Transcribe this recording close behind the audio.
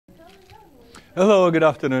Hello, good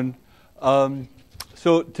afternoon.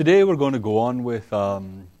 So today we're going to go on with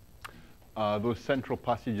those central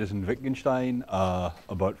passages in Wittgenstein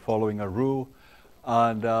about following a rule.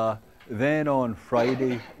 And then on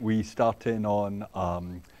Friday we start in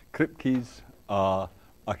on Kripke's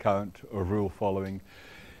account of rule following.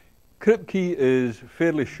 Kripke is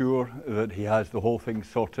fairly sure that he has the whole thing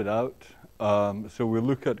sorted out. So we'll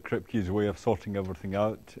look at Kripke's way of sorting everything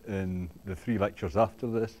out in the 3 lectures after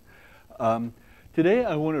this. Today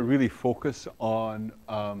I want to really focus on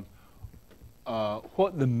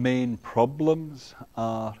what the main problems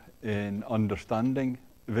are in understanding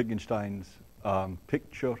Wittgenstein's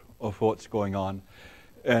picture of what's going on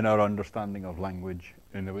in our understanding of language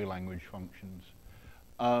and the way language functions.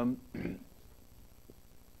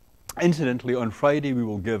 Incidentally, on Friday we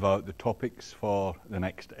will give out the topics for the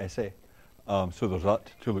next essay, so there's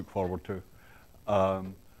that to look forward to.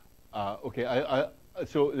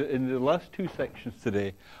 So in the last 2 sections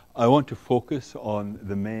today, I want to focus on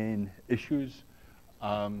the main issues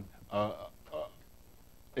in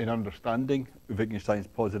understanding Wittgenstein's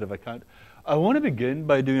positive account. I want to begin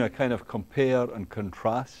by doing a kind of compare and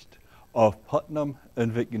contrast of Putnam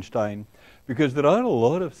and Wittgenstein, because there are a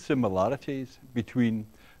lot of similarities between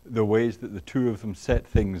the ways that the two of them set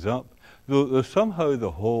things up, though somehow the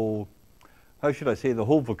whole, how should I say, the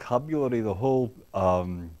whole vocabulary, the whole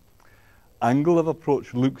angle of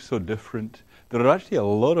approach looks so different. There are actually a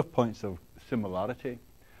lot of points of similarity.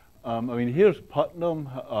 I mean, here's Putnam,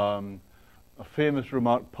 a famous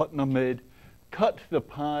remark Putnam made: "Cut the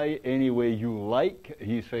pie any way you like,"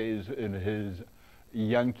 he says in his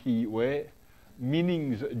Yankee way.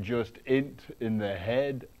 Meanings just ain't in the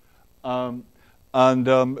head.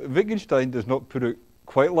 Wittgenstein does not put it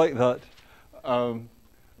quite like that.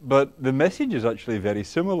 But the message is actually very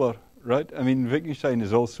similar. Right? I mean, Wittgenstein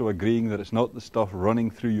is also agreeing that it's not the stuff running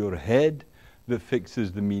through your head that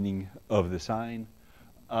fixes the meaning of the sign.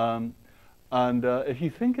 If you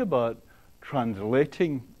think about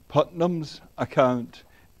translating Putnam's account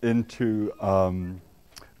into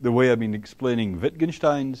the way I've been explaining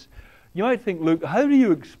Wittgenstein's, you might think, look, how do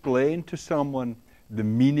you explain to someone the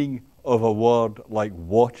meaning of a word like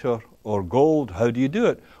water or gold? How do you do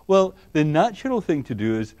it? Well, the natural thing to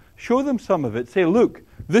do is show them some of it. Say, look,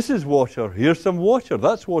 this is water. Here's some water.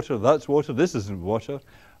 That's water. That's water. This isn't water.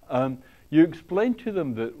 You explain to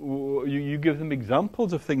them that you give them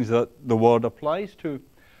examples of things that the word applies to.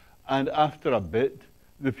 And after a bit,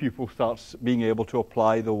 the pupil starts being able to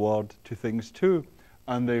apply the word to things too.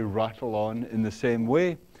 And they rattle on in the same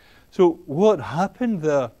way. So what happened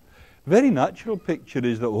there? Very natural picture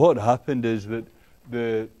is that what happened is that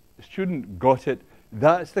the student got it.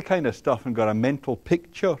 That's the kind of stuff, and got a mental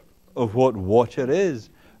picture of what water is.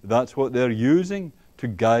 That's what they're using to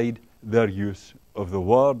guide their use of the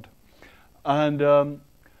word. And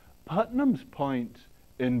Putnam's point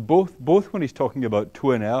in both when he's talking about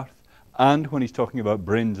twin earth and when he's talking about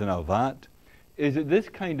brains in a vat, is that this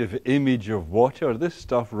kind of image of water, this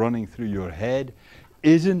stuff running through your head,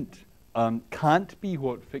 can't be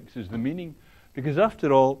what fixes the meaning. Because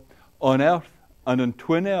after all, on earth and on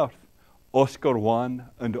twin earth, Oscar 1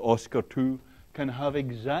 and Oscar 2 can have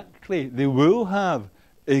they will have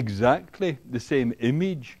exactly the same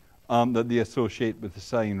image that they associate with the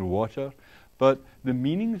sign water, but the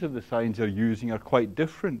meanings of the signs they're using are quite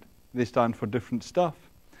different. They stand for different stuff.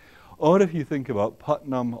 Or if you think about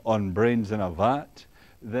Putnam on brains in a vat,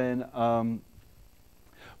 then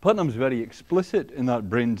Putnam's very explicit in that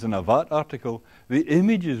brains in a vat article. The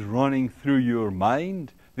image is running through your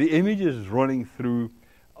mind. The image is running through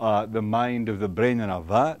the mind of the brain in a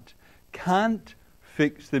vat, can't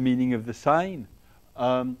fix the meaning of the sign.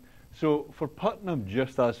 So for Putnam,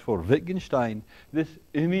 just as for Wittgenstein, this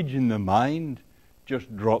image in the mind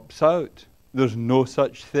just drops out. There's no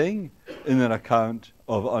such thing in an account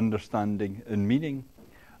of understanding and meaning.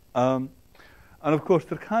 And of course,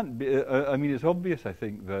 there can't be, I mean, it's obvious, I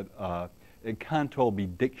think, that it can't all be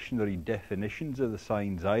dictionary definitions of the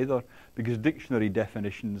signs either, because dictionary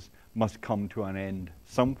definitions must come to an end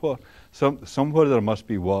somewhere. Somewhere there must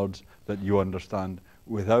be words that you understand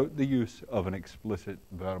without the use of an explicit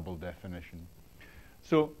verbal definition.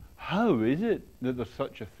 So how is it that there's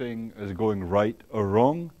such a thing as going right or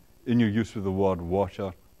wrong in your use of the word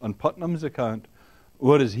water? On Putnam's account,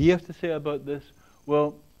 what does he have to say about this?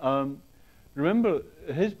 Well, remember,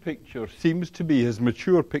 his picture seems to be, his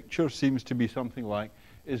mature picture seems to be something like,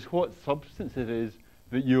 is what substance it is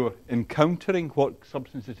that you're encountering, what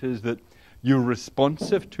substance it is that you're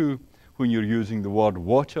responsive to when you're using the word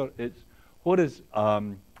water. It's what is,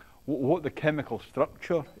 what the chemical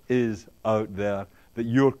structure is out there that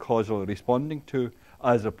you're causally responding to,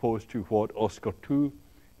 as opposed to what Oscar II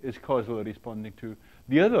is causally responding to.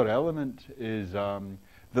 The other element is that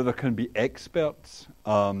there can be experts,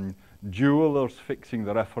 jewelers fixing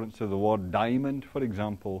the reference of the word diamond, for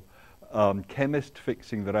example, chemist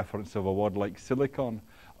fixing the reference of a word like silicon,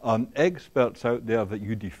 experts out there that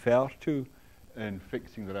you defer to in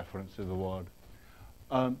fixing the reference of the word.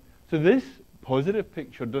 So this positive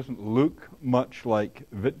picture doesn't look much like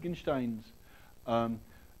Wittgenstein's.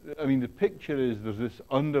 I mean, the picture is there's this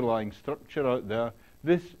underlying structure out there.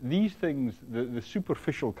 These things, the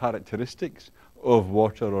superficial characteristics of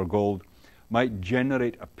water or gold might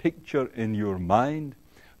generate a picture in your mind,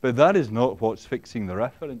 but that is not what's fixing the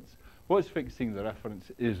reference. What's fixing the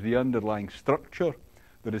reference is the underlying structure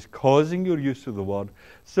that is causing your use of the word.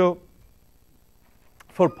 So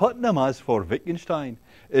for Putnam, as for Wittgenstein,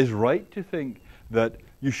 it is right to think that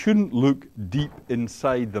you shouldn't look deep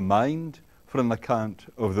inside the mind for an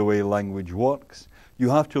account of the way language works. You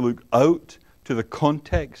have to look out to the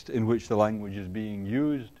context in which the language is being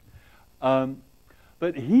used.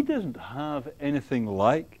 But he doesn't have anything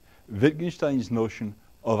like Wittgenstein's notion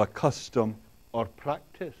of a custom or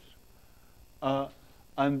practice.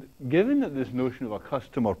 And given that this notion of a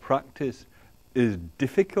custom or practice is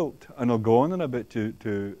difficult, and I'll go on in a bit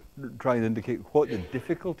to try and indicate what the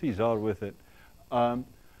difficulties are with it,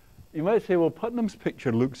 you might say, well, Putnam's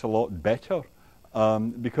picture looks a lot better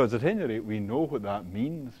because at any rate we know what that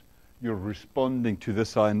means. You're responding to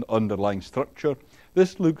this underlying structure.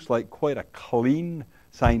 This looks like quite a clean,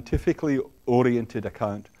 scientifically oriented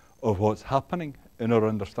account of what's happening in our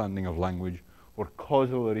understanding of language. We're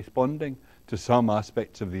causally responding to some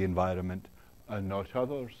aspects of the environment and not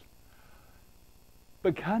others.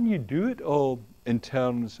 But can you do it all in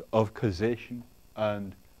terms of causation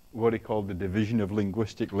and what he called the division of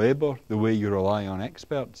linguistic labor, the way you rely on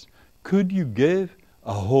experts? Could you give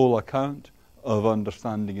a whole account of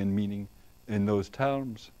understanding and meaning in those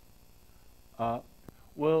terms?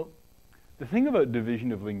 Well, the thing about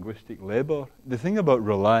division of linguistic labor, the thing about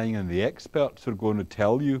relying on the experts who are going to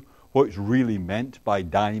tell you what's really meant by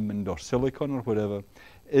diamond or silicon or whatever,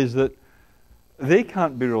 is that they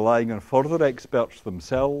can't be relying on further experts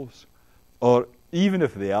themselves, or even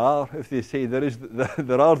if they are, if they say there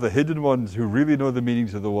are the hidden ones who really know the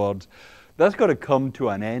meanings of the words, that's got to come to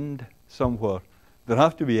an end somewhere. There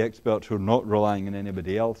have to be experts who are not relying on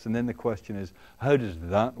anybody else, and then the question is, how does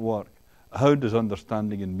that work? How does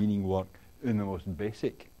understanding and meaning work in the most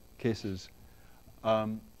basic cases?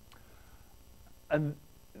 And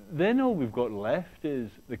then all we've got left is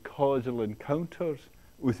the causal encounters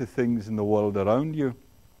with the things in the world around you.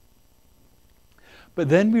 But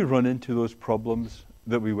then we run into those problems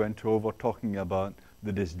that we went over, talking about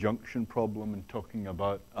the disjunction problem and talking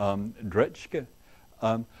about Dretschke.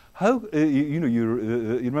 You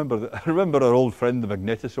remember our old friend, the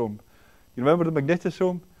magnetosome. You remember the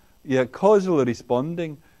magnetosome? Yeah, causally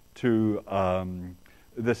responding to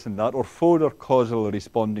this and that, or Fodor causally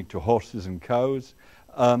responding to horses and cows.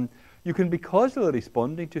 You can be causally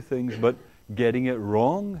responding to things, but getting it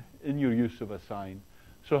wrong in your use of a sign.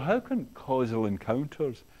 So how can causal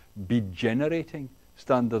encounters be generating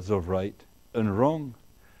standards of right and wrong?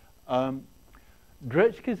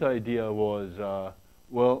 Dretschke's idea was,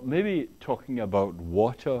 well, maybe talking about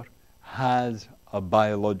water has a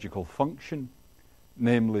biological function,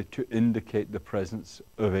 namely to indicate the presence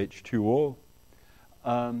of H2O.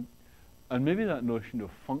 And maybe that notion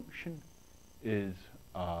of function is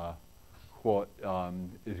what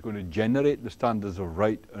is going to generate the standards of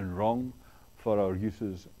right and wrong for our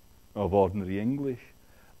uses of ordinary English.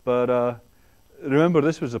 But remember,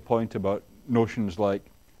 this was a point about notions like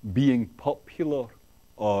being popular,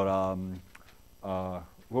 or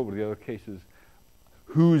what were the other cases?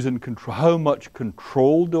 Who's in control? How much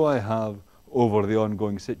control do I have over the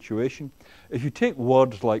ongoing situation? If you take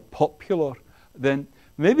words like popular, then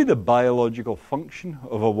maybe the biological function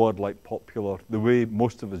of a word like popular, the way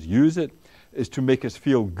most of us use it, is to make us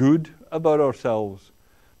feel good about ourselves.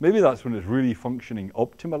 Maybe that's when it's really functioning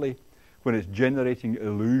optimally, when it's generating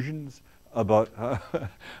illusions about, I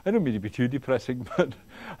don't mean to be too depressing, but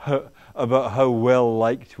about how well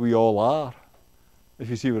liked we all are, if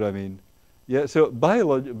you see what I mean. Yeah, so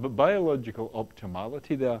biological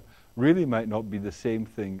optimality there really might not be the same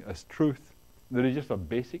thing as truth. There is just a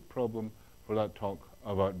basic problem for that talk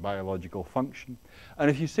about biological function. And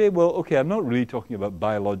if you say, well, okay, I'm not really talking about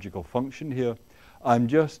biological function here. I'm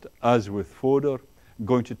just, as with Fodor,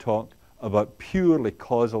 going to talk about purely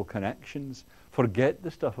causal connections. Forget the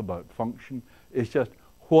stuff about function. It's just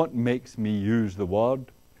what makes me use the word.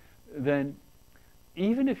 Then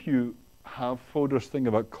even if you have Fodor's thing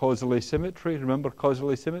about causal asymmetry, remember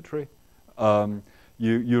causal asymmetry?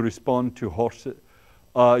 You respond to horses.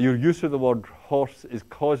 Your use of the word horse is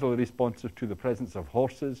causally responsive to the presence of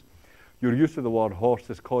horses. Your use of the word horse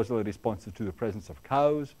is causally responsive to the presence of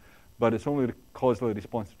cows, but it's only causally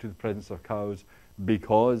responsive to the presence of cows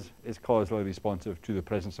because it's causally responsive to the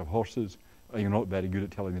presence of horses. You're not very good at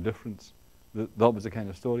telling the difference. That was the kind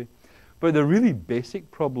of story. But the really basic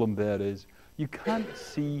problem there is you can't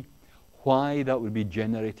see why that would be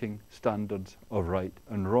generating standards of right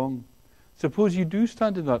and wrong. Suppose you do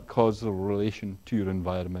stand in that causal relation to your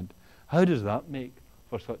environment. How does that make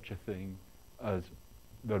for such a thing as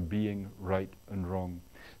there being right and wrong?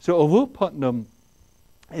 So although Putnam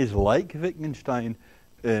is like Wittgenstein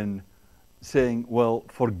in saying, well,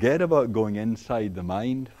 forget about going inside the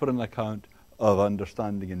mind for an account of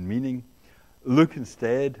understanding and meaning, look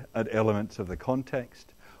instead at elements of the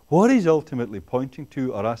context. What he's ultimately pointing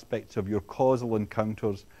to are aspects of your causal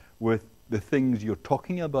encounters with the things you're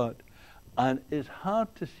talking about. And it's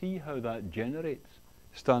hard to see how that generates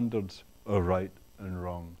standards of right and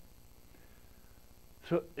wrong.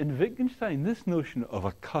 So in Wittgenstein, this notion of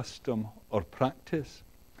a custom or practice,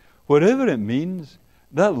 whatever it means,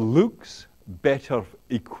 that looks better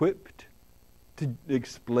equipped to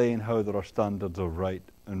explain how there are standards of right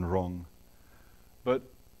and wrong. But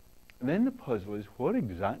then the puzzle is, what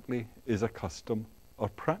exactly is a custom or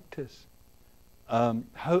practice?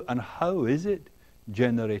 How is it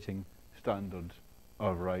generating standards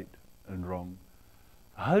of right and wrong?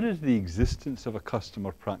 How does the existence of a custom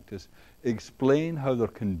or practice explain how there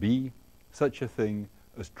can be such a thing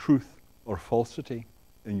as truth or falsity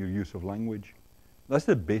in your use of language? That's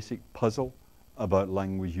the basic puzzle about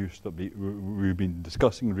language use that we've been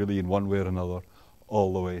discussing really in one way or another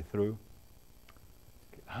all the way through.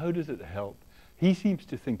 How does it help? He seems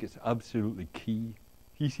to think it's absolutely key.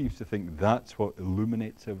 He seems to think that's what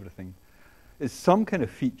illuminates everything. It's some kind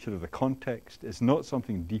of feature of the context. It's not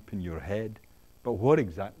something deep in your head. But what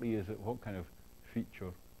exactly is it? What kind of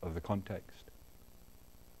feature of the context?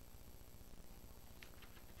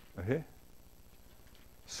 Okay?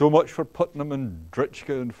 So much for Putnam and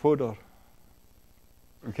Dritschke and Fodor.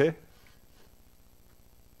 Okay?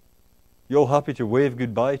 You all happy to wave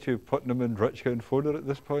goodbye to Putnam and Dritschke and Fodor at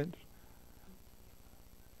this point?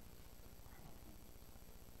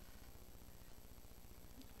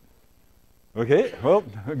 Okay, well,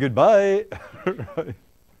 goodbye. Right.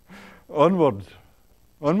 Onwards.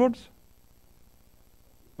 Onwards?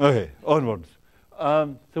 Okay, onwards.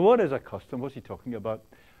 So what is a custom? What's he talking about?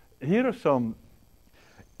 Here are some...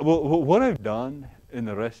 Well, what I've done in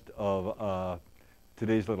the rest of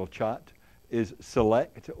today's little chat is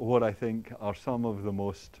select what I think are some of the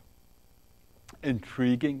most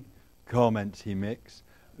intriguing comments he makes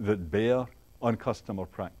that bear on custom or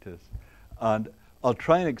practice. And I'll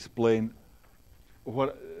try and explain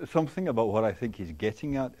something about what I think he's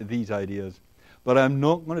getting at, these ideas. But I'm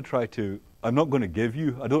not going to give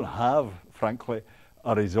you, I don't have, frankly,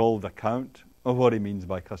 a resolved account of what he means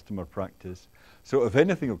by custom or practice. So if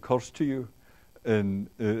anything occurs to you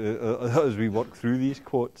as we work through these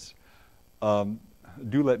quotes,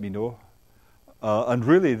 do let me know. And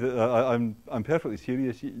really, I'm perfectly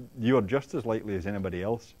serious. You are just as likely as anybody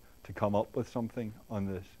else to come up with something on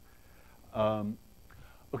this.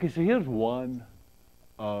 Okay, so here's one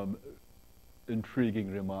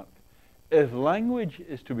intriguing remark. If language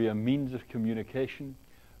is to be a means of communication,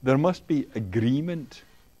 there must be agreement,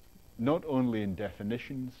 not only in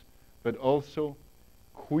definitions, but also,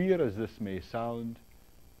 queer as this may sound,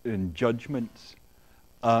 in judgments.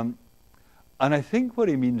 And I think what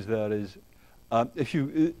he means there is,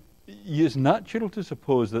 it's natural to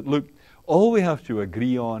suppose that, look, all we have to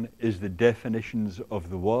agree on is the definitions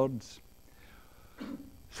of the words.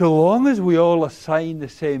 So long as we all assign the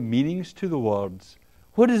same meanings to the words,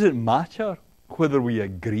 what does it matter whether we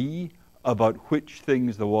agree about which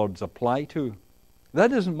things the words apply to? That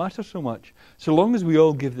doesn't matter so much. So long as we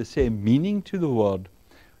all give the same meaning to the word,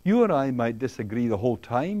 you or I might disagree the whole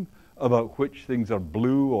time about which things are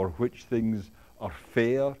blue or which things are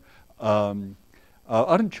fair.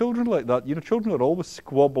 Aren't children like that? You know, children are always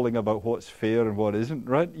squabbling about what's fair and what isn't,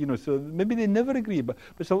 right? You know, so maybe they never agree about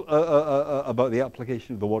the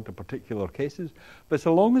application of the word to particular cases. But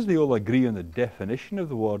so long as they all agree on the definition of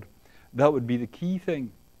the word, that would be the key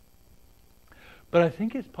thing. But I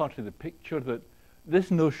think it's part of the picture that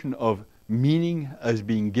this notion of meaning as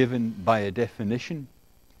being given by a definition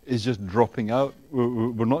is just dropping out.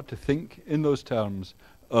 We're not to think in those terms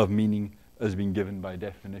of meaning as being given by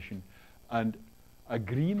definition. And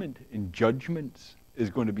agreement in judgments is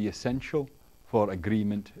going to be essential for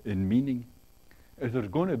agreement in meaning. If there's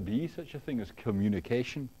going to be such a thing as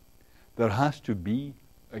communication, there has to be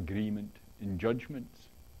agreement in judgments.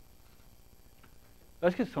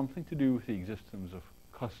 That's got something to do with the existence of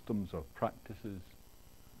customs or practices.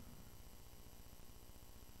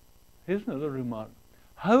 Here's another remark.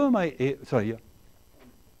 How am I sorry, yeah.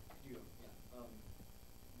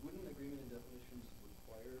 Wouldn't agreement in definitions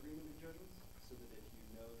require agreement in judgments? So that if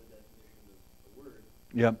you know the definition of a word,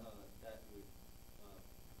 Yeah. That would,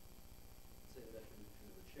 say the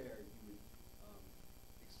definition of a chair, you would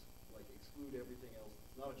exclude everything else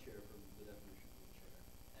that's not a chair from the definition of a chair,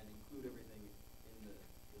 and include everything in the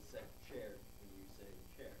set chair when you say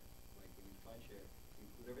chair. Like when you define chair,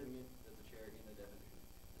 you include everything that's a chair in the definition,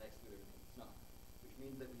 and exclude everything that's not. Which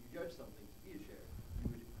means that when you judge something to be a chair,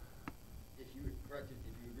 you would, if you would correct it,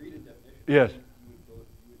 if you agreed in definition, Yes. you would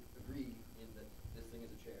agree in that this thing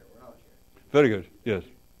is a chair or not a chair. Very good. Yes.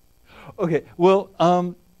 Okay. Well,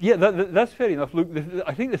 yeah, that's fair enough. Look,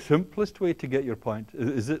 I think the simplest way to get your point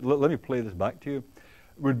is that, let me play this back to you,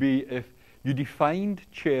 would be if you defined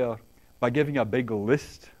chair by giving a big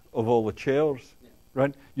list of all the chairs,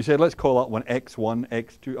 right? You said, let's call that one X1,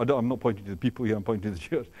 X2. I'm not pointing to the people here, I'm pointing to the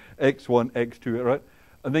chairs. X1, X2, right?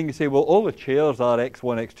 And then you say, well, all the chairs are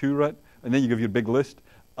X1, X2, right? And then you give your big list.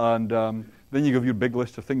 And then you give your big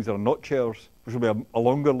list of things that are not chairs, which will be a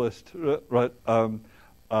longer list, right?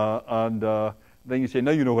 Then you say, now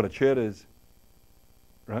you know what a chair is,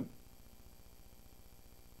 right?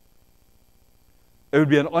 It would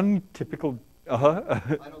be an untypical, I don't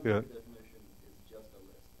think yeah. the definition is just a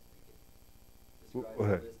list. I think it describes the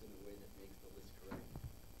list in a way that makes the list correct.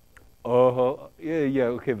 Yeah,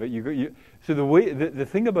 okay, but so the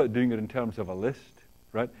thing about doing it in terms of a list,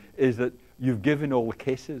 right, is that you've given all the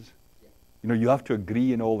cases. Yeah. You know, you have to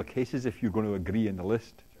agree in all the cases if you're going to agree in the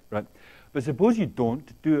list, right? But suppose you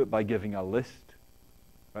don't do it by giving a list,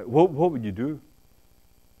 right? What would you do?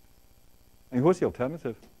 I mean, what's the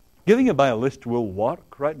alternative? Giving it by a list will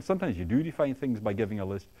work, right? And sometimes you do define things by giving a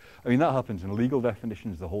list. I mean, that happens in legal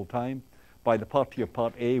definitions the whole time. By the party of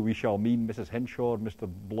Part A, we shall mean Mrs. Henshaw, Mr.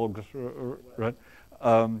 Bloggs, right?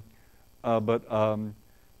 But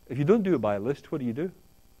if you don't do it by a list, what do you do?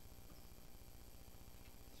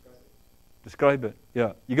 Describe it.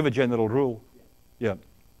 Yeah. You give a general rule. Yeah.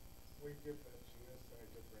 We give a genus and a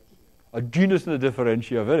differentiator. A genus and a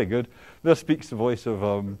differentiator. Very good. There speaks the voice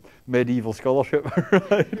of medieval scholarship.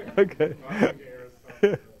 Right. Okay.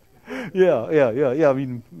 Yeah. I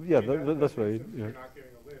mean, yeah. That's right. If Yeah. you're not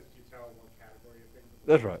giving a list, you tell them what category of things.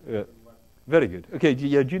 That's right. Yeah. Very good. Okay.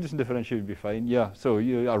 Yeah. Genus and differentiator would be fine. Yeah. So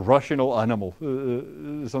a rational animal,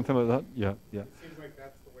 something like that. Yeah. Yeah. It seems like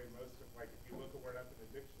that's the way most of, like, if you look a word up in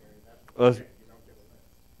the dictionary, that's That's- okay, you don't get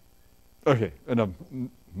a list. Okay, in a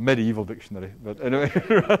medieval dictionary, but anyway.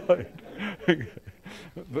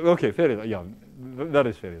 But okay, fair enough. Yeah, that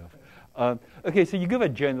is fair enough. Okay, so you give a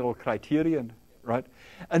general criterion, right?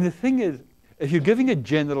 And the thing is, if you're giving a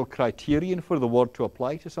general criterion for the word to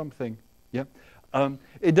apply to something, yeah,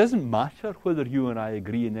 it doesn't matter whether you and I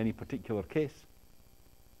agree in any particular case.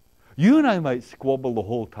 You and I might squabble the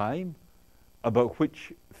whole time about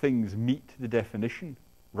which things meet the definition,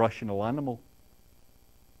 rational animal.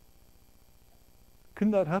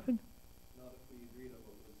 Couldn't that happen? Not if we agreed on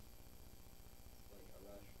what was like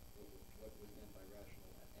what was meant by rational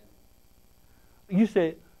animal. You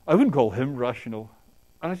say, I wouldn't call him rational.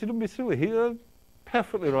 And I said, don't be silly, he's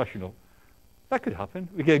perfectly rational. That could happen.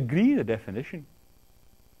 We can agree on a definition.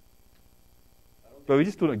 But we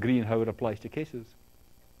just don't agree on how it applies to cases. I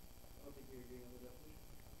don't think we agree on the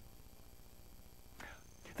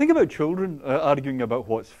definition. Think about children arguing about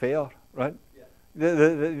what's fair, right? Yeah.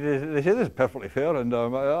 They say this is perfectly fair, and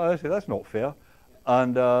I say that's not fair. Yeah.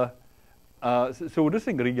 And so we're just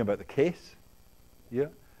agreeing about the case. Yeah.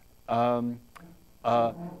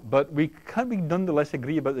 But we can't we nonetheless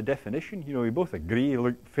agree about the definition. You know, we both agree,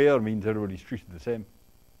 look, fair means everybody's treated the same.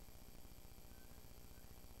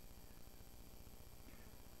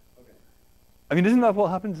 Okay. I mean, isn't that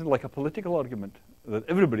what happens in like a political argument? That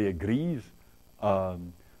everybody agrees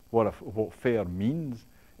what fair means.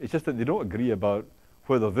 It's just that they don't agree about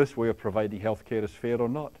whether this way of providing healthcare is fair or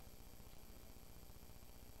not.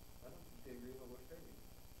 I don't think they agree on what fair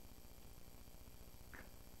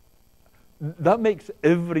means. That makes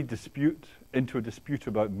every dispute into a dispute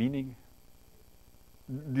about meaning.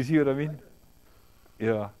 Do you see what I mean?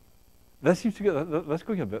 Yeah. That seems to get, that's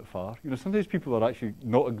going a bit far. You know, sometimes people are actually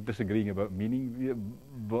not disagreeing about meaning,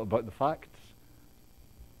 but about the facts.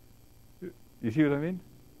 You see what I mean?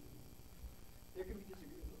 There can be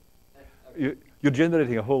disagreement. You're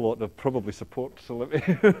generating a whole lot of probably support, so let me,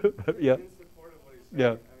 yeah. In support of what he's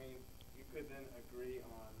Yeah. saying, I mean, you could then agree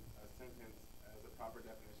on a sentence as a proper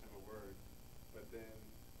definition of a word, but then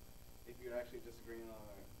if you're actually disagreeing on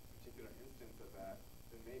a particular instance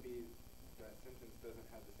that sentence doesn't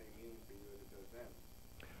have the same meaning for you as it does them.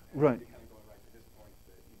 And Right. you're kind of going back to his point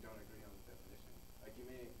that you don't agree on the definition. Like you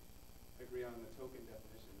may agree on the token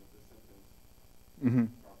definition of the sentence Mm-hmm.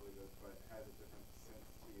 properly, but it has a different sense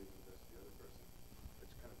to you than it does to the other person,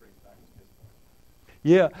 which kind of brings back to his point.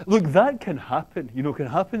 Yeah, look, that can happen. You know, can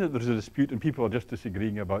happen that there's a dispute and people are just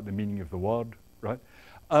disagreeing about the meaning of the word, right?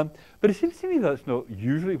 But it seems to me that's not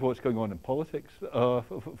usually what's going on in politics.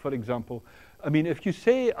 For example, I mean, if you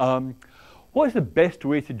say, what is the best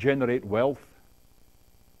way to generate wealth?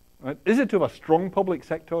 Right? Is it to have a strong public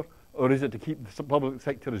sector, or is it to keep the public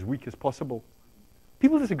sector as weak as possible?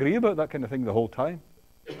 People disagree about that kind of thing the whole time.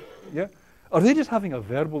 Yeah? Are they just having a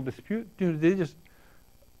verbal dispute? Are they just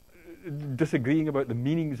disagreeing about the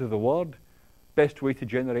meanings of the word? Best way to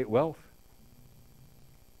generate wealth?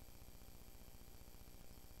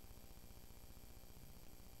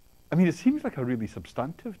 I mean, it seems like a really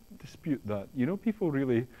substantive dispute that, you know, people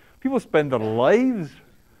spend their lives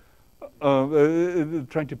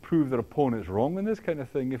trying to prove their opponent's wrong in this kind of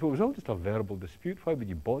thing. If it was all just a verbal dispute, why would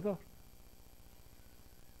you bother?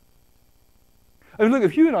 I mean, look,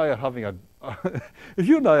 if you and I are having a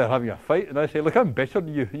fight, and I say, look, I'm better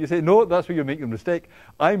than you, and you say, no, that's where you're making a mistake.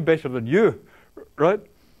 I'm better than you, right?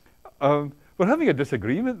 We're having a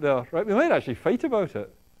disagreement there, right? We might actually fight about it.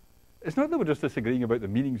 It's not that we're just disagreeing about the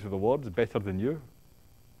meanings of the words better than you.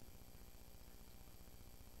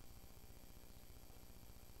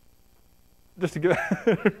 Just to give,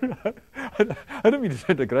 I don't mean to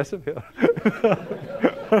sound aggressive here.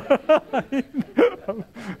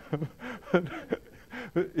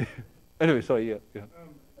 Anyway, sorry, yeah.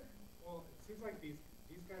 Well, it seems like these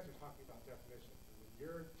guys are talking about definitions, and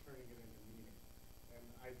you're turning it into meaning. And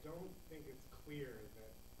I don't think it's clear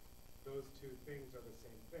that those two things are the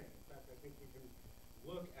same thing. In fact, I think we can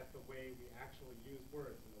look at the way we actually use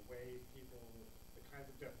words and the way people, the kinds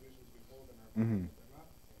of definitions we hold in our minds, they're not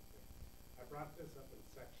the same thing. I brought this up in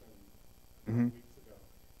section a couple weeks ago,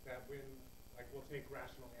 that when, like, we'll take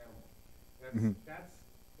rational animal. That's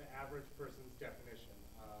the average person's definition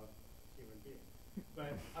of human being.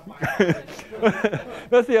 But a biologist...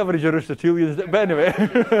 That's the average Aristotelian, but anyway.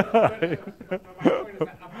 but my point is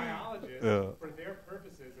that a biologist, for their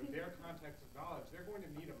purposes and their context of knowledge, they're going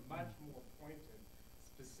to need a much more pointed,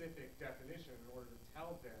 specific definition in order to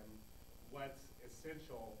tell them what's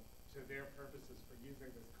essential to their purposes for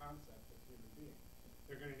using this concept of human being.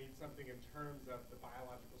 They're going to need something in terms of the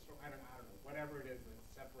biological story. I don't know, whatever it is that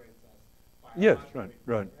separates us biologically.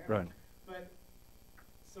 Yes, right. But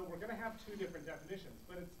so we're going to have two different definitions,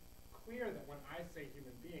 but it's clear that when I say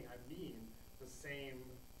human being, I mean the same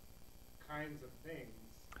kinds of things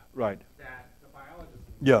that the biologist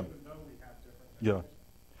means, even though we have different definitions.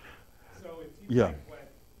 So it seems like what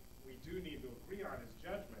we do need to agree on is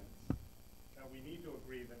judgments, and we need to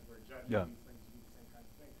agree that we're judging these things to be the same kind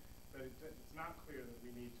of thing. But it's not clear that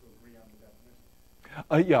we need to agree on the definition.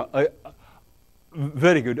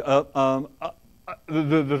 Very good.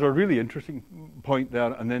 There's a really interesting point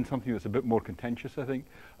there, and then something that's a bit more contentious, I think.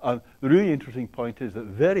 The really interesting point is that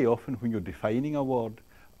very often when you're defining a word,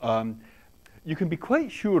 you can be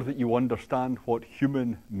quite sure that you understand what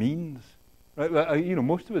human means. Right? You know,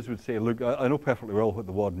 most of us would say, look, I know perfectly well what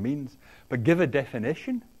the word means, but give a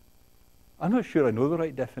definition. I'm not sure I know the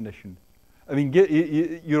right definition. I mean,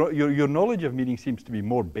 your knowledge of meaning seems to be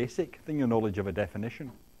more basic than your knowledge of a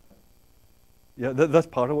definition. Yeah, that's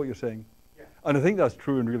part of what you're saying. Yeah. And I think that's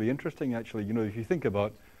true and really interesting, actually. You know, if you think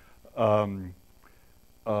about,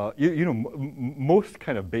 most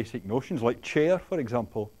kind of basic notions, like chair, for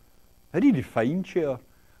example. How do you define chair?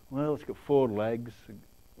 Well, it's got 4 legs.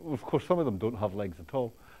 Of course, some of them don't have legs at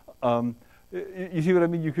all. You see what I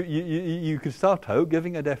mean? You could start out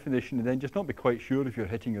giving a definition and then just not be quite sure if you're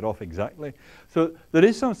hitting it off exactly. So there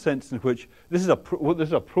is some sense in which this is a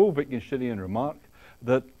pro-Wittgensteinian remark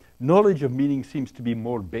that knowledge of meaning seems to be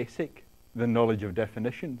more basic than knowledge of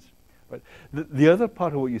definitions. Right? The other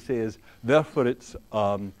part of what you say is, therefore, it's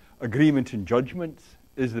agreement in judgments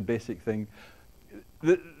is the basic thing.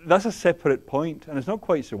 That's a separate point, and it's not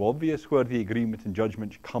quite so obvious where the agreement in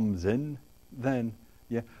judgment comes in then.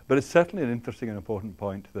 Yeah, but it's certainly an interesting and important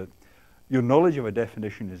point that your knowledge of a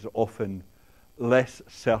definition is often less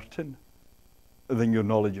certain than your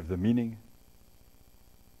knowledge of the meaning.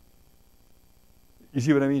 You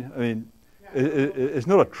see what I mean? I mean, it's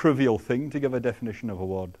not a trivial thing to give a definition of a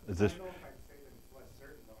word. Is this? I don't know if I'd say that it's less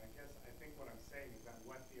certain, though. I think what I'm saying is that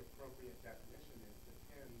what the appropriate definition is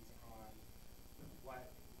depends on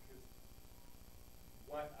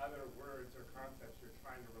what other words or concepts you're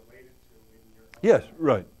trying to relate it to in your own Yes,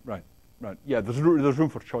 right. Yeah, there's room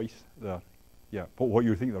for choice there. Yeah, but what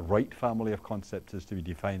you think the right family of concepts is to be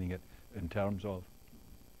defining it in terms of.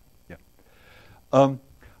 Yeah.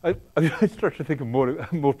 I start to think of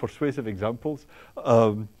more persuasive examples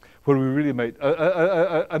where we really might.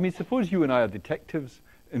 I mean, suppose you and I are detectives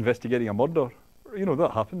investigating a murder. You know,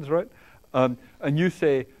 that happens, right? And you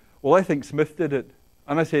say, well, I think Smith did it.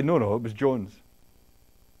 And I say, no, it was Jones.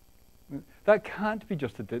 That can't be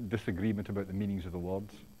just a disagreement about the meanings of the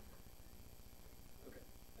words.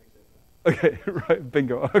 Okay, right,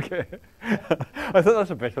 bingo, okay. I thought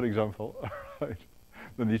that's a better example, right,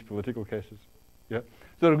 than these political cases. Yeah,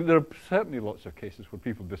 so there are certainly lots of cases where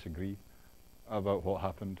people disagree about what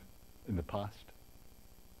happened in the past.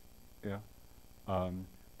 Yeah, and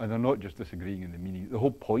they're not just disagreeing in the meaning. The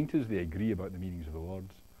whole point is they agree about the meanings of the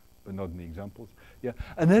words, but not in the examples. Yeah,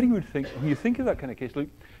 and then you would think, when you think of that kind of case, look,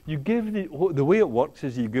 you give the way it works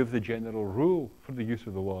is you give the general rule for the use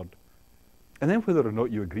of the word. And then whether or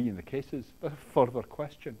not you agree in the cases, that's a further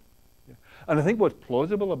question. Yeah. And I think what's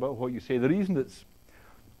plausible about what you say, the reason it's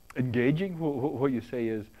engaging, what you say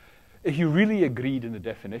is, if you really agreed in the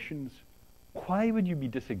definitions, why would you be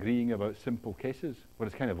disagreeing about simple cases where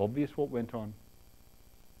it's kind of obvious what went on?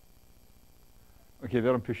 Okay,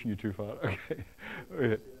 there I'm pushing you too far.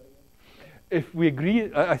 Okay. If we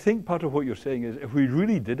agree, I think part of what you're saying is, if we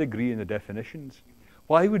really did agree in the definitions,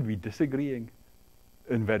 why would we be disagreeing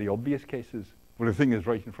in very obvious cases where the thing is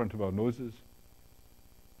right in front of our noses?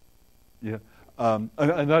 Yeah, and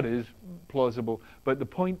that is plausible. But the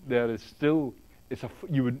point there is still,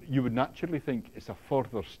 you would naturally think it's a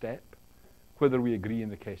further step whether we agree in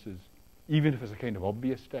the cases, even if it's a kind of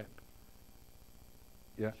obvious step.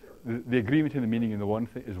 Yeah, sure. The agreement in the meaning in the one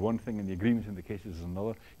thing is one thing, and the agreement in the cases is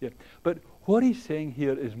another. Yeah, but what he's saying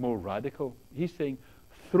here is more radical. He's saying,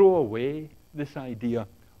 throw away this idea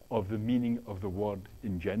of the meaning of the word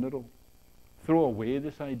in general. Throw away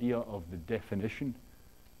this idea of the definition.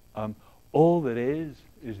 All there is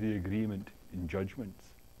the agreement in judgments.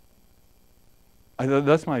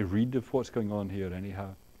 That's my read of what's going on here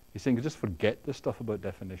anyhow. He's saying just forget the stuff about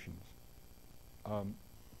definitions.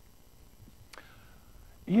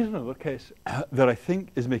 Here's another case that I think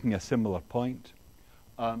is making a similar point.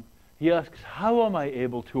 He asks, how am I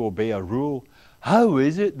able to obey a rule? How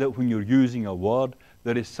is it that when you're using a word,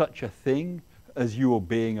 there is such a thing as you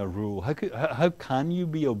obeying a rule? How can you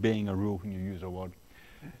be obeying a rule when you use a word?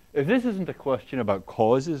 If this isn't a question about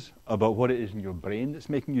causes, about what it is in your brain that's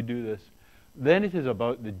making you do this, then it is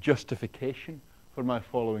about the justification for my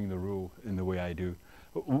following the rule in the way I do.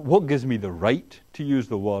 What gives me the right to use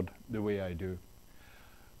the word the way I do?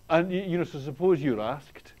 And so suppose you're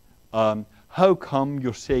asked, how come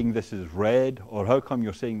you're saying this is red, or how come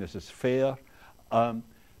you're saying this is fair?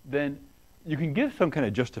 Then you can give some kind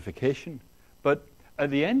of justification, but at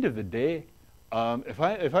the end of the day, if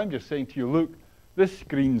I'm just saying to you, look, this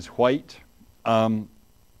screen's white, and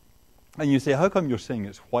you say, how come you're saying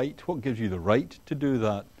it's white? What gives you the right to do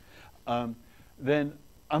that? Then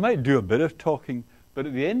I might do a bit of talking, but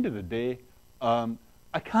at the end of the day,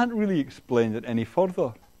 I can't really explain it any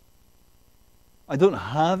further. I don't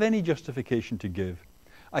have any justification to give.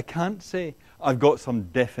 I can't say I've got some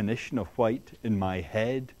definition of white in my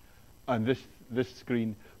head, and this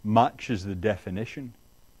screen matches the definition.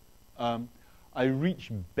 I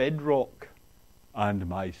reach bedrock, and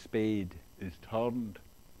my spade is turned.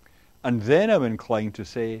 And then I'm inclined to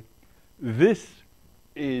say, this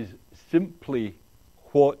is simply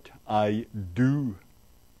what I do.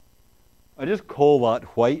 I just call that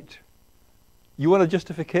white. You want a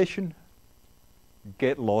justification?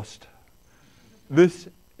 Get lost. This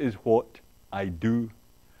is what I do.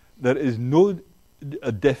 There is no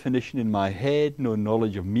a definition in my head, no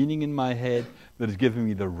knowledge of meaning in my head that is giving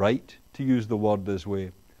me the right to use the word this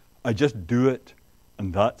way. I just do it,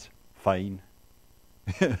 and that's fine.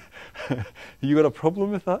 You got a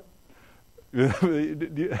problem with that?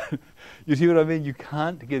 You see what I mean? You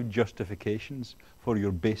can't give justifications for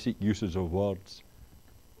your basic uses of words.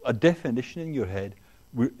 A definition in your head,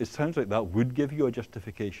 it sounds like that would give you a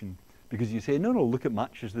justification, because you say, no, look, it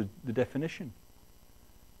matches the definition.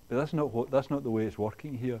 But that's not the way it's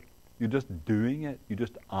working here. You're just doing it. You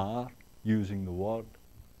just are using the word.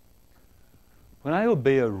 When I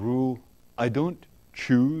obey a rule, I don't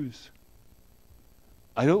choose.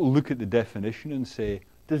 I don't look at the definition and say,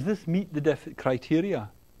 does this meet the criteria?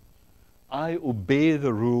 I obey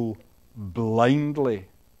the rule blindly.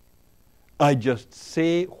 I just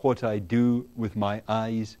say what I do with my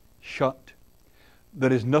eyes shut.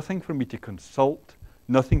 There is nothing for me to consult,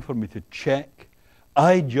 nothing for me to check.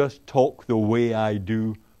 I just talk the way I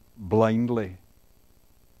do blindly.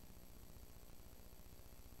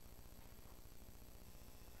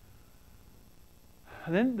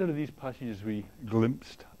 And then there are these passages we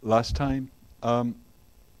glimpsed last time,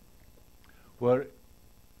 where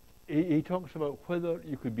he talks about whether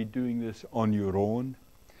you could be doing this on your own.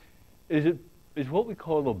 Is what we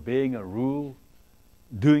call obeying a rule,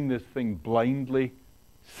 doing this thing blindly,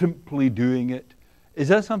 simply doing it? Is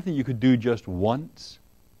that something you could do just once?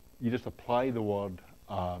 You just apply the word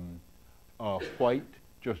white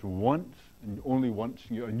just once, and only once,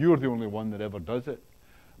 and you're the only one that ever does it?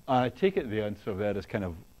 I take it the answer there is kind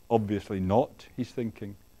of obviously not, he's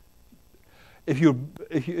thinking. If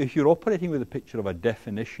you're operating with a picture of a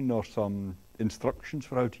definition or some instructions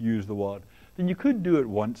for how to use the word, then you could do it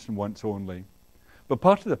once and once only. But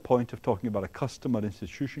part of the point of talking about a custom or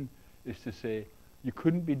institution is to say you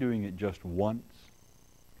couldn't be doing it just once.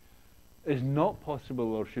 It's not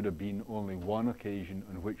possible there should have been only one occasion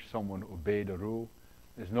on which someone obeyed a rule.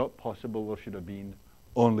 It's not possible there should have been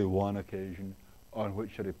only one occasion on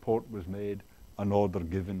which a report was made, an order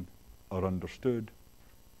given or understood.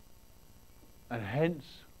 And hence,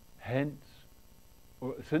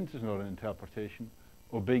 since it's not an interpretation,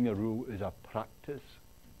 obeying a rule is a practice.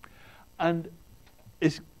 And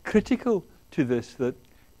it's critical to this that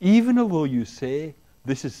even although you say,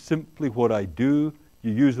 this is simply what I do,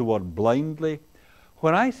 you use the word blindly,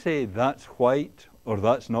 when I say that's white or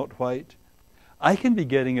that's not white, I can be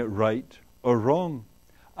getting it right or wrong.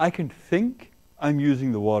 I can think I'm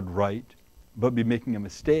using the word right, but be making a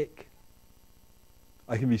mistake.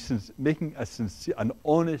 I can be making an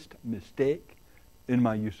honest mistake in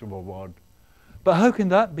my use of a word. But how can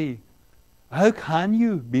that be? How can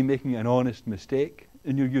you be making an honest mistake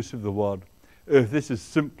in your use of the word if this is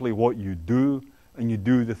simply what you do and you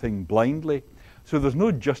do the thing blindly? So there's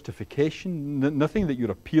no justification, nothing that you're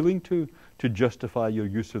appealing to justify your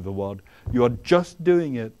use of the word. You are just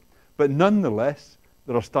doing it, but nonetheless,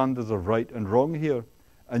 there are standards of right and wrong here.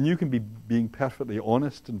 And you can be being perfectly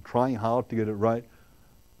honest and trying hard to get it right,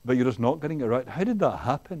 but you're just not getting it right. How did that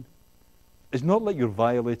happen? It's not like you're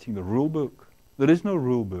violating the rule book. There is no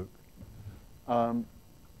rule book. And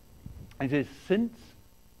he says, since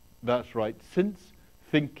that's right, since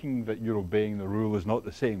thinking that you're obeying the rule is not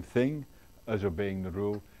the same thing as obeying the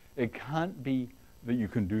rule, it can't be that you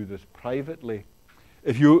can do this privately.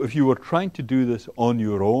 If you were trying to do this on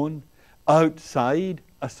your own, outside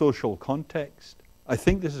a social context, I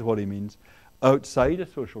think this is what he means, outside a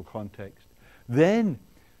social context, then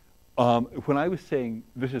when I was saying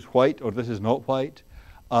this is white or this is not white,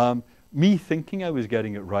 me thinking I was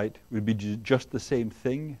getting it right would be just the same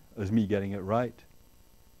thing as me getting it right.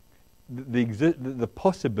 The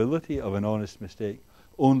possibility of an honest mistake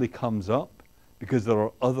only comes up because there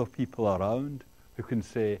are other people around who can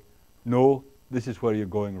say, no, this is where you're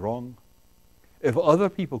going wrong. If other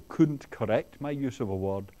people couldn't correct my use of a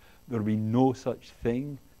word, there would be no such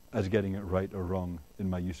thing as getting it right or wrong in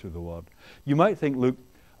my use of the word. You might think, look,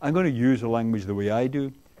 I'm going to use the language the way I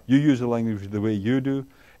do. You use the language the way you do.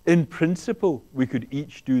 In principle, we could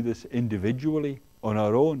each do this individually on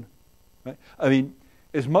our own. Right? I mean,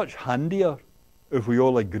 it's much handier if we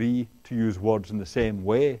all agree to use words in the same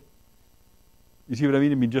way. You see what I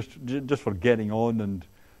mean? I mean, just for getting on and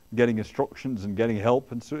getting instructions and getting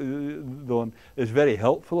help and so on. It's very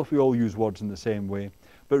helpful if we all use words in the same way.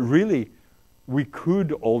 But really, we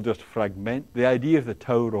could all just fragment. The idea of the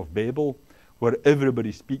Tower of Babel, where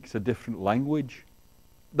everybody speaks a different language,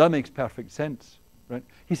 that makes perfect sense. Right?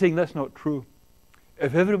 He's saying that's not true.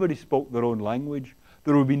 If everybody spoke their own language,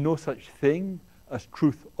 there would be no such thing as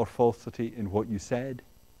truth or falsity in what you said.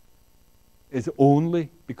 It's only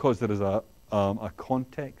because there is a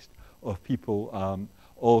context of people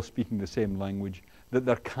all speaking the same language that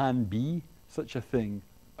there can be such a thing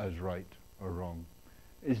as right or wrong.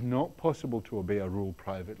 It's not possible to obey a rule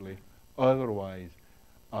privately. Otherwise,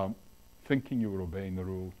 thinking you were obeying the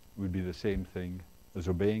rule would be the same thing as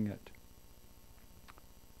obeying it.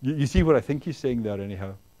 You see what I think he's saying there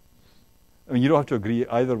anyhow? I mean, you don't have to agree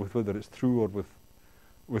either with whether it's true or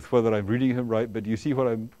with whether I'm reading him right, but do you see what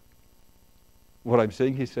I'm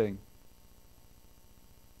saying he's saying?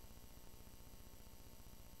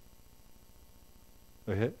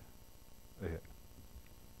 Okay? Okay.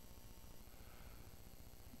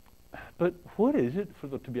 But what is it for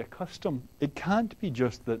there to be a custom? It can't be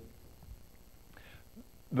just that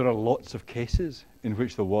there are lots of cases in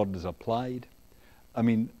which the word is applied. I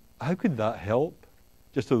mean, how could that help?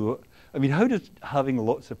 I mean, how does having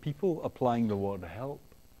lots of people applying the word help?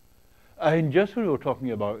 I mean, just when we were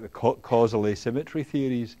talking about the causal asymmetry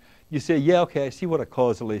theories, you say, yeah, okay, I see what a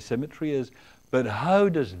causal asymmetry is, but how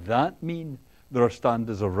does that mean there are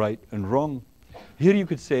standards of right and wrong? Here you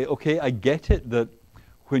could say, okay, I get it that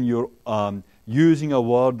when you're using a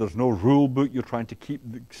word. There's no rule book you're trying to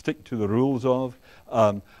stick to the rules of.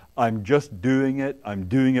 I'm just doing it. I'm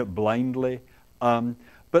doing it blindly.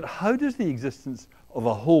 But how does the existence of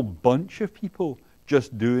a whole bunch of people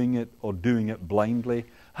just doing it or doing it blindly,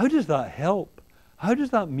 how does that help? How does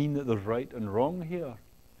that mean that there's right and wrong here?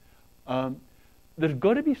 There's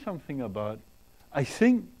got to be something about, I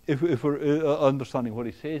think, if we're understanding what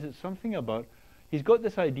he says, it's something about, he's got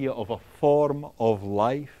this idea of a form of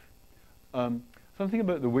life, something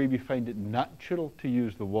about the way we find it natural to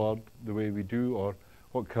use the word the way we do, or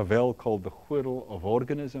what Cavell called the whirl of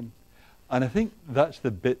organism. And I think that's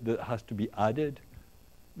the bit that has to be added.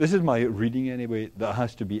 This is my reading anyway, that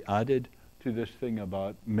has to be added to this thing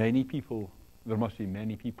about many people. There must be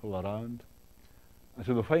many people around. And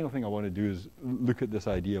so the final thing I want to do is look at this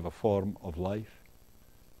idea of a form of life.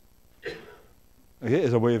 Okay,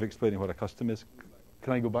 as a way of explaining what a custom is.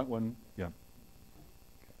 Can I go back one? Yeah.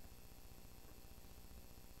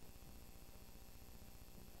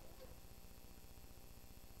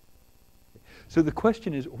 So the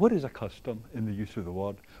question is, what is a custom in the use of the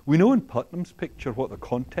word? We know in Putnam's picture what the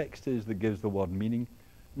context is that gives the word meaning.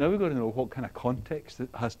 Now we've got to know what kind of context that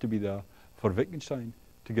has to be there for Wittgenstein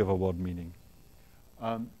to give a word meaning.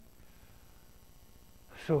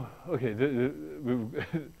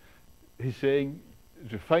 He's saying,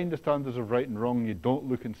 to find the standards of right and wrong, you don't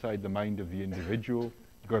look inside the mind of the individual.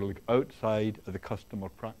 You've got to look outside of the custom or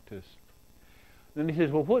practice. Then he says,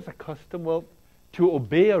 well, what's a custom? Well, to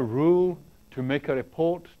obey a rule, to make a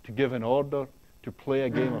report, to give an order, to play a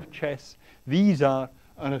game of chess. These are,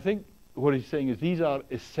 and I think what he's saying is these are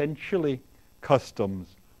essentially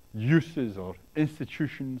customs, uses or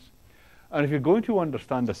institutions. And if you're going to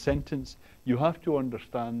understand a sentence, you have to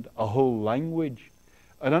understand a whole language.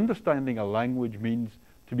 And understanding a language means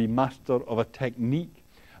to be master of a technique.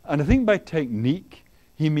 And I think by technique,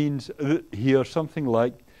 he means here something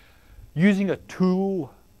like using a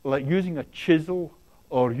tool, like using a chisel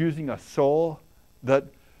or using a saw, that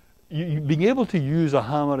being able to use a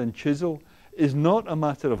hammer and chisel is not a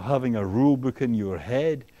matter of having a rule book in your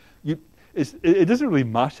head. It doesn't really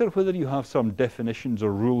matter whether you have some definitions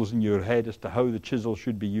or rules in your head as to how the chisel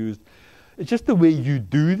should be used. It's just the way you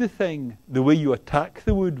do the thing, the way you attack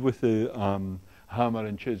the wood with the hammer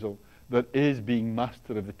and chisel, that is being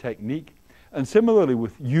master of the technique. And similarly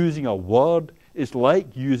with using a word, it's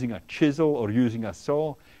like using a chisel or using a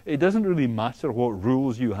saw. It doesn't really matter what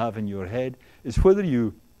rules you have in your head. It's whether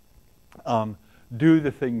you do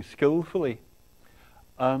the thing skillfully.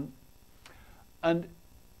 And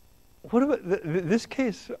what about this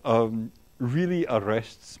case really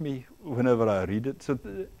arrests me whenever I read it. So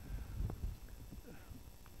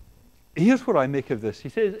here's what I make of this. He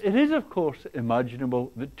says, it is of course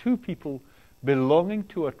imaginable that two people belonging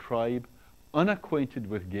to a tribe unacquainted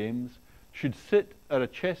with games should sit at a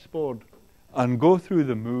chessboard and go through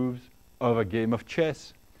the moves of a game of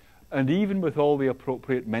chess, and even with all the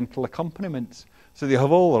appropriate mental accompaniments. So they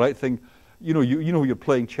have all the right thing. You know, you're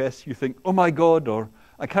playing chess, you think, oh my God, or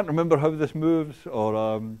I can't remember how this moves,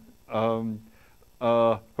 or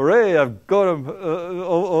hooray, I've got him,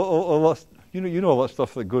 all that, you know all that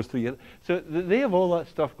stuff that goes through your head. So they have all that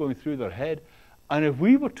stuff going through their head. And if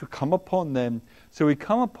we were to come upon them, so we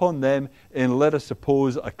come upon them in, let us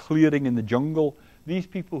suppose, a clearing in the jungle, these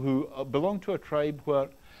people who belong to a tribe where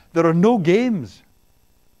there are no games,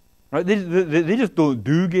 right? They just don't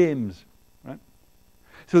do games, right?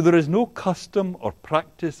 So there is no custom or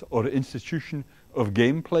practice or institution of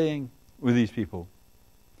game playing with these people.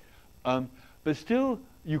 But still,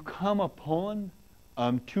 you come upon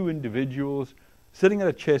two individuals sitting at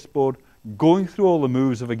a chessboard, going through all the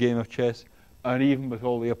moves of a game of chess, and even with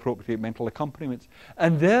all the appropriate mental accompaniments.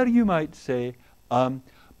 And there you might say, but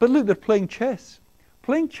look, they're playing chess.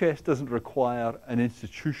 Playing chess doesn't require an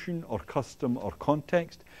institution or custom or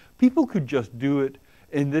context. People could just do it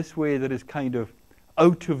in this way that is kind of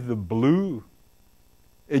out of the blue.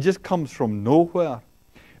 It just comes from nowhere.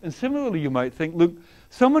 And similarly, you might think, look,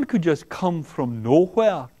 someone could just come from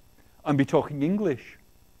nowhere and be talking English.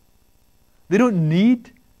 They don't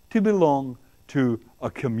need to belong to a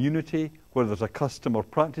community where there's a custom or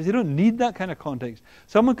practice. They don't need that kind of context.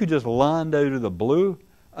 Someone could just land out of the blue.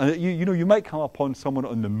 And you might come upon someone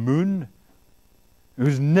on the moon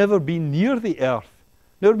who's never been near the earth,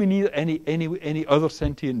 never been near any other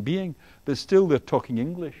sentient being, but still they're talking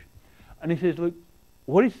English. And he says, look,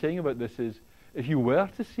 what he's saying about this is, if you were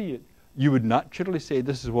to see it, you would naturally say,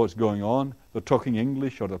 this is what's going on. They're talking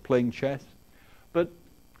English or they're playing chess. But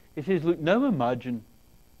he says, look, now imagine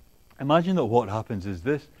that what happens is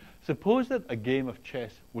this. Suppose that a game of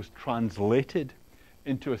chess was translated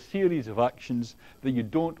into a series of actions that you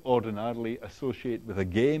don't ordinarily associate with a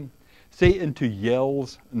game, say into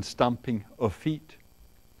yells and stamping of feet.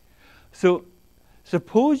 So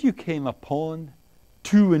suppose you came upon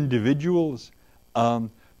two individuals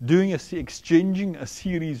exchanging a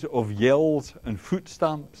series of yells and foot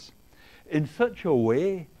stamps in such a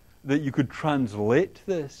way that you could translate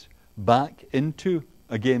this back into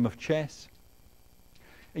a game of chess.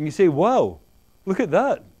 And you say, wow, look at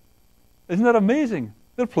that. Isn't that amazing?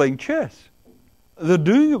 They're playing chess. They're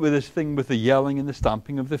doing it with this thing with the yelling and the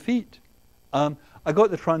stamping of the feet. I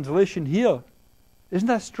got the translation here. Isn't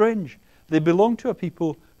that strange? They belong to a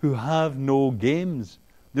people who have no games.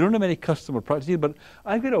 They don't have any customer practice either, but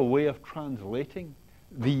I've got a way of translating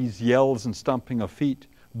these yells and stamping of feet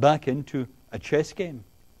back into a chess game.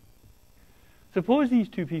 Suppose these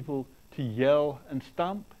two people to yell and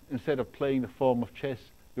stamp instead of playing the form of chess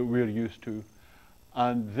that we're used to,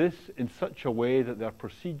 and this in such a way that their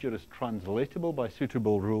procedure is translatable by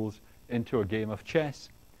suitable rules into a game of chess.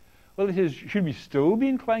 Well, it says, should we still be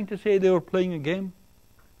inclined to say they were playing a game?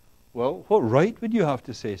 Well, what right would you have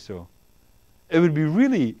to say so? It would be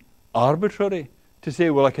really arbitrary to say,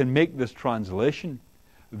 well, I can make this translation,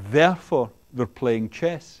 therefore they're playing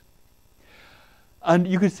chess. And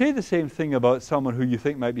you could say the same thing about someone who you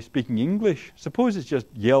think might be speaking English. Suppose it's just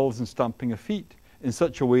yells and stamping of feet in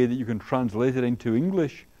such a way that you can translate it into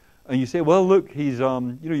English. And you say, well, look, he's,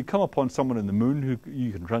 you come upon someone in the moon who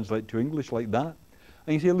you can translate to English like that.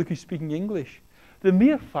 And you say, look, he's speaking English. The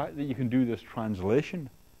mere fact that you can do this translation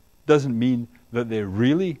doesn't mean that they're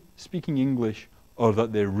really speaking English or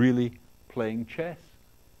that they're really playing chess.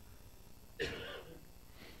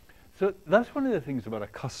 So that's one of the things about a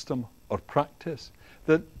custom or practice,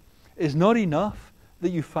 that it's not enough that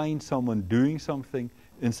you find someone doing something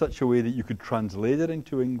in such a way that you could translate it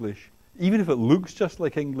into English, even if it looks just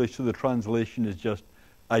like English, so the translation is just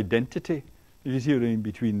identity, if you see what I mean,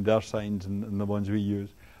 between their signs and the ones we use.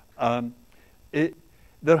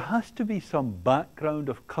 There has to be some background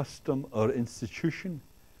of custom or institution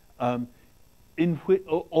of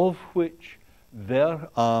which their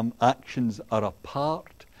actions are a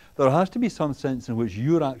part. There has to be some sense in which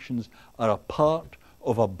your actions are a part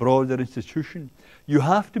of a broader institution. You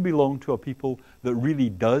have to belong to a people that really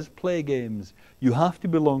does play games. You have to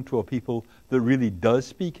belong to a people that really does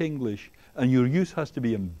speak English. And your use has to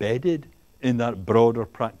be embedded in that broader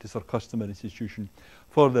practice or custom or institution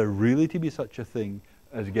for there really to be such a thing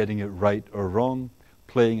as getting it right or wrong,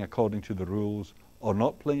 playing according to the rules or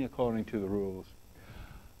not playing according to the rules.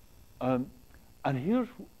 And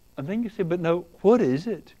then you say, but now what is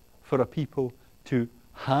it for a people to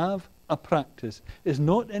have a practice? It's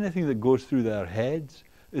not anything that goes through their heads.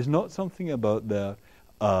 It's not something about their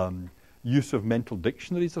use of mental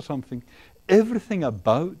dictionaries or something. Everything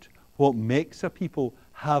about what makes a people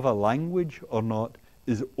have a language or not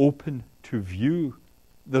is open to view.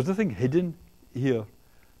 There's nothing hidden here.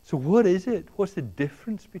 So what is it? What's the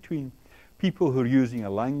difference between people who are using a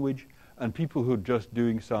language and people who are just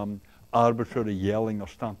doing some arbitrary yelling or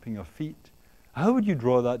stamping of feet? How would you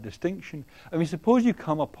draw that distinction? I mean, suppose you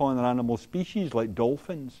come upon an animal species like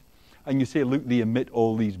dolphins and you say, look, they emit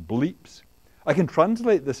all these bleeps. I can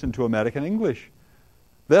translate this into American English.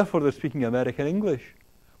 Therefore, they're speaking American English.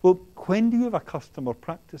 Well, when do you have a custom or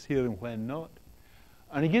practice here and when not?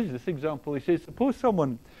 And he gives this example. He says, suppose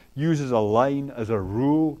someone uses a line as a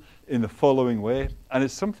rule in the following way, and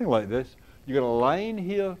it's something like this. You've got a line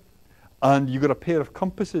here, and you've got a pair of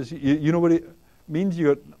compasses. You know what it means?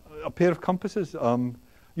 You've got a pair of compasses. You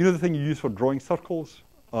know the thing you use for drawing circles?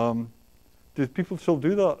 Do people still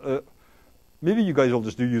do that? Maybe you guys all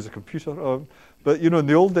just do use a computer. But you know, in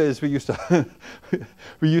the old days we used to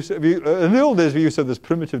we used to have this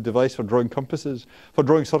primitive device for drawing compasses, for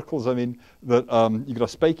drawing circles. I mean, that you got a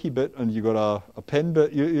spiky bit and you got a pen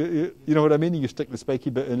bit. You know what I mean? You stick the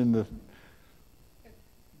spiky bit in the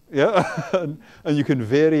and you can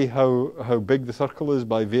vary how big the circle is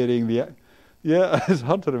by varying the. Yeah, it's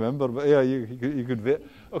hard to remember, but yeah, you could vary.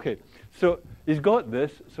 Okay, so he's got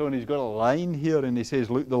this. So and he's got a line here, and he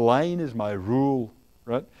says, "Look, the line is my rule,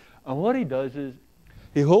 right?" And what he does is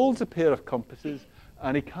he holds a pair of compasses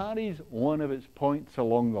and he carries one of its points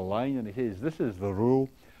along the line and he says, this is the rule.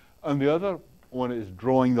 And the other one is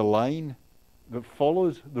drawing the line that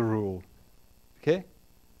follows the rule. Okay?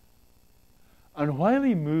 And while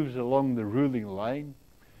he moves along the ruling line,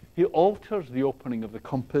 he alters the opening of the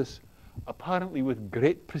compass, apparently with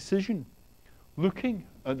great precision, looking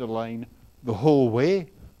at the line the whole way.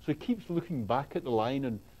 So he keeps looking back at the line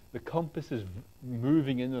and the compass is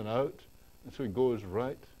moving in and out, and so it goes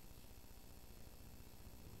right.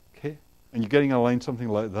 Okay? And you're getting a line something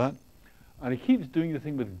like that. And he keeps doing the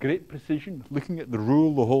thing with great precision, looking at the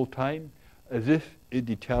rule the whole time, as if it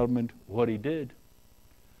determined what he did.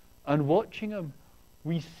 And watching him,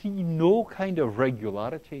 we see no kind of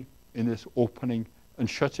regularity in this opening and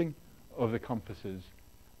shutting of the compasses.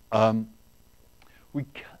 And he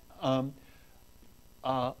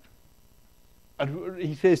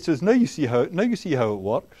says, now you see how it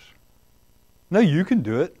works. Now you can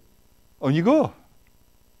do it. On you go.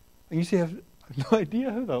 And you say, I have no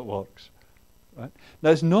idea how that works. Right? Now,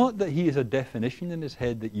 it's not that he has a definition in his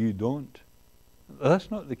head that you don't. That's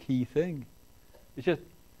not the key thing. It's just,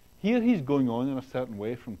 here he's going on in a certain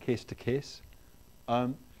way from case to case,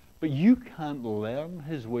 but you can't learn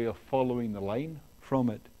his way of following the line from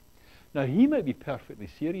it. Now, he might be perfectly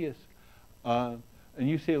serious, and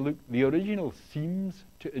you say, look, the original seems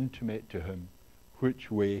to intimate to him which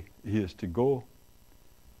way he is to go.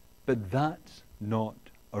 But that's not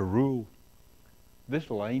a rule. This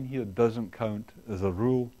line here doesn't count as a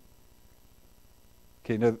rule.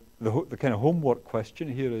 Okay, now the kind of homework question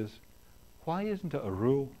here is, why isn't it a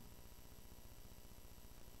rule?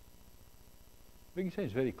 Wittgenstein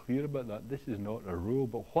is very clear about that. This is not a rule,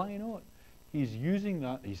 but why not? He's using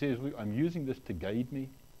that. He says, look, I'm using this to guide me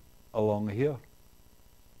along here.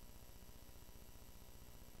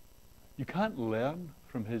 You can't learn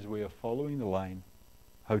from his way of following the line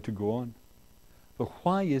how to go on. But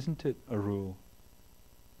why isn't it a rule?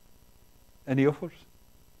 Any offers?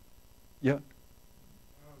 Yeah. I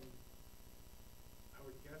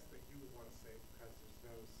would guess that you would want to say because there's no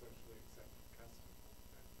socially accepted custom.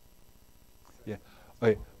 Yeah.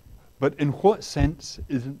 Okay. But in what sense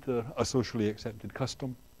isn't there a socially accepted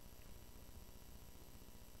custom?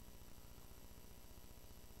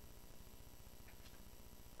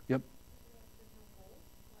 Yep.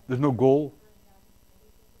 There's no goal.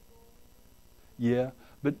 Yeah,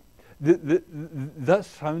 but that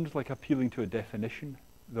sounds like appealing to a definition,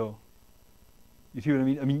 though. You see what I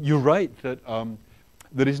mean? I mean, you're right that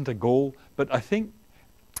there isn't a goal, but I think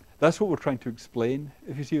that's what we're trying to explain,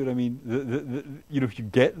 if you see what I mean. You know, if you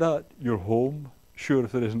get that, you're home, sure,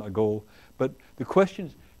 if there isn't a goal. But the question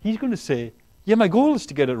is, he's going to say, yeah, my goal is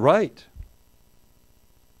to get it right.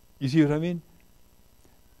 You see what I mean?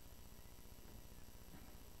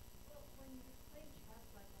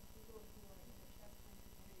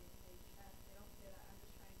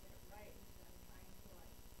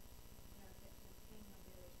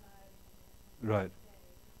 Right.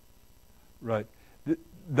 Right.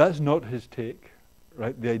 That's not his take,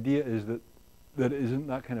 right? The idea is that there isn't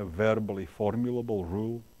that kind of verbally formulable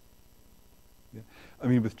rule. Yeah. I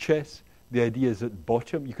mean, with chess, the idea is at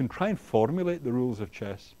bottom, you can try and formulate the rules of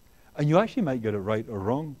chess, and you actually might get it right or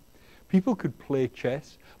wrong. People could play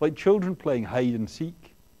chess, like children playing hide and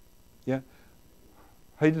seek. Yeah?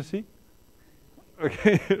 Hide and seek?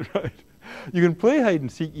 Okay, right. You can play hide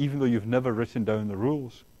and seek even though you've never written down the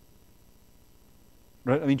rules.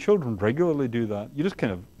 Right? I mean, children regularly do that. You just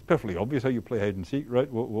kind of, it's perfectly obvious how you play hide and seek,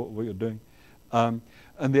 right? What you're doing. And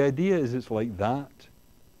the idea is it's like that.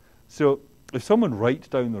 So if someone writes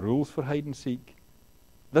down the rules for hide and seek,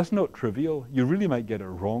 that's not trivial. You really might get it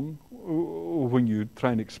wrong when you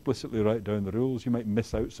try and explicitly write down the rules. You might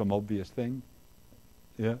miss out some obvious thing.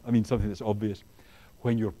 Yeah, I mean something that's obvious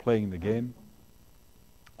when you're playing the game.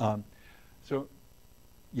 So,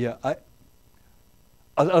 yeah,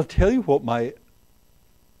 I'll tell you what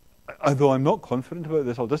although I'm not confident about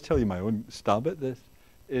this, I'll just tell you my own stab at this,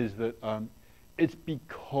 is that it's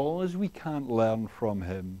because we can't learn from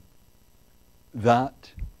him that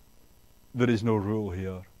there is no rule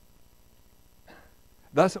here.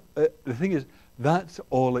 That's the thing is, that's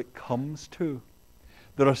all it comes to.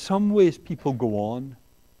 There are some ways people go on,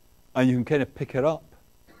 and you can kind of pick it up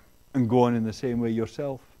and go on in the same way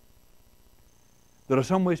yourself. There are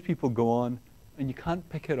some ways people go on, and you can't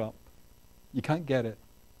pick it up. You can't get it.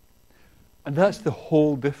 And that's the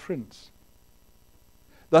whole difference.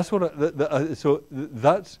 That's what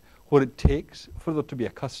that's what it takes for there to be a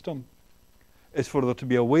custom. It's for there to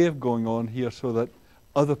be a way of going on here so that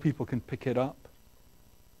other people can pick it up.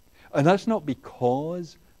 And that's not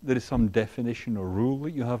because there is some definition or rule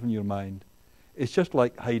that you have in your mind. It's just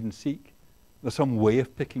like hide and seek. There's some way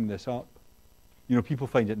of picking this up. You know, people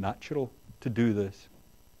find it natural to do this.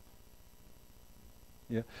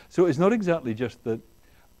 Yeah. So it's not exactly just that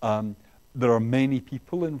there are many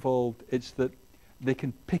people involved. It's that they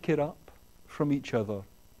can pick it up from each other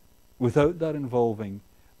without that involving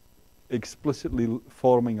explicitly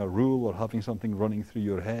forming a rule or having something running through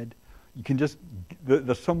your head. You can just,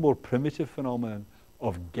 there's some more primitive phenomenon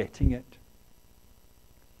of getting it.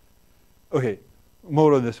 Okay,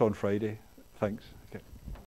 more on this on Friday. Thanks.